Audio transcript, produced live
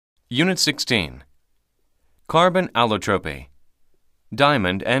Unit 16. Carbon allotropy.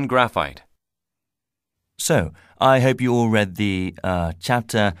 Diamond and graphite. So, I hope you all read the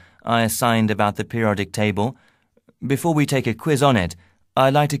chapter I assigned about the periodic table. Before we take a quiz on it,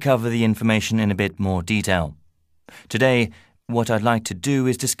 I'd like to cover the information in a bit more detail. Today, what I'd like to do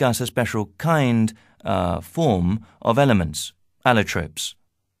is discuss a special form of elements, allotropes.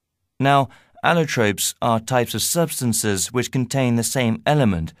 Now, allotropes are types of substances which contain the same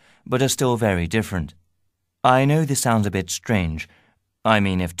element but are still very different. I know this sounds a bit strange. I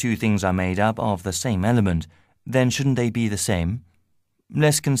mean, if two things are made up of the same element, then shouldn't they be the same?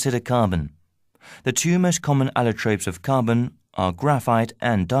 Let's consider carbon. The two most common allotropes of carbon are graphite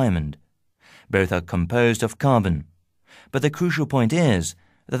and diamond. Both are composed of carbon. But the crucial point is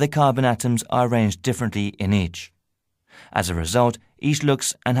that the carbon atoms are arranged differently in each. As a result, each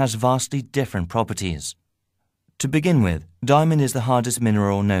looks and has vastly different properties. To begin with, diamond is the hardest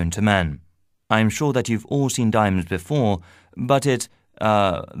mineral known to man. I'm sure that you've all seen diamonds before, but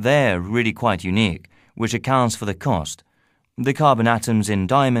they're really quite unique, which accounts for the cost. The carbon atoms in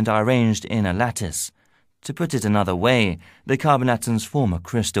diamond are arranged in a lattice. To put it another way, the carbon atoms form a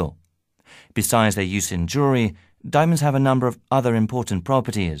crystal. Besides their use in jewelry, diamonds have a number of other important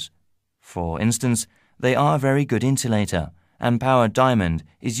properties. For instance, they are a very good insulator, and powdered diamond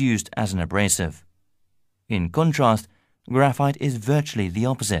is used as an abrasive. In contrast, graphite is virtually the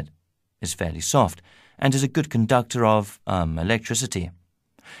opposite. It's fairly soft and is a good conductor of electricity.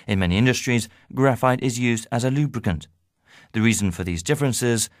 In many industries, graphite is used as a lubricant. The reason for these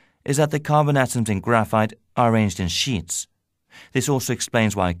differences is that the carbon atoms in graphite are arranged in sheets. This also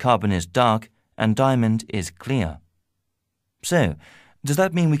explains why carbon is dark and diamond is clear. So, does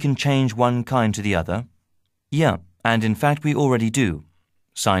that mean we can change one kind to the other? Yeah, and in fact we already do.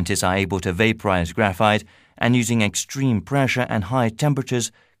 Scientists are able to vaporize graphite and using extreme pressure and high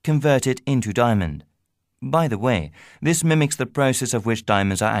temperatures convert it into diamond. By the way, this mimics the process of which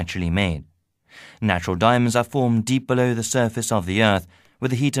diamonds are actually made. Natural diamonds are formed deep below the surface of the earth where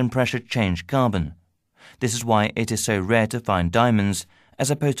the heat and pressure change carbon. This is why it is so rare to find diamonds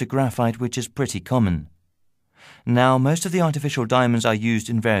as opposed to graphite, which is pretty common. Now, most of the artificial diamonds are used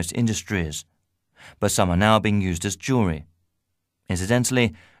in various industries, but some are now being used as jewelry.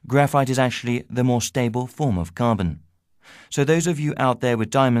 Incidentally, graphite is actually the more stable form of carbon. So those of you out there with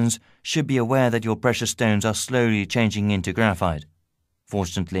diamonds should be aware that your precious stones are slowly changing into graphite.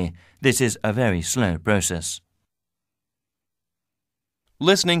 Fortunately, this is a very slow process.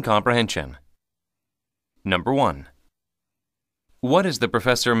 Listening comprehension. Number 1. What is the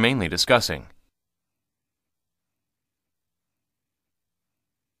professor mainly discussing?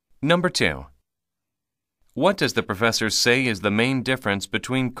 Number 2. What does the professor say is the main difference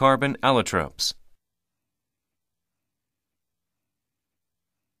between carbon allotropes?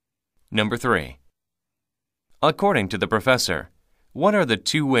 Number 3. According to the professor, what are the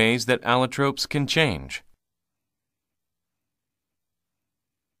two ways that allotropes can change?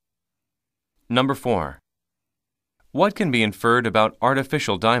 Number 4. What can be inferred about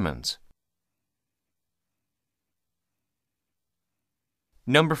artificial diamonds?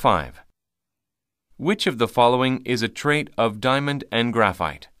 Number 5. Which of the following is a trait of diamond and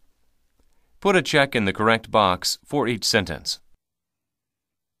graphite? Put a check in the correct box for each sentence.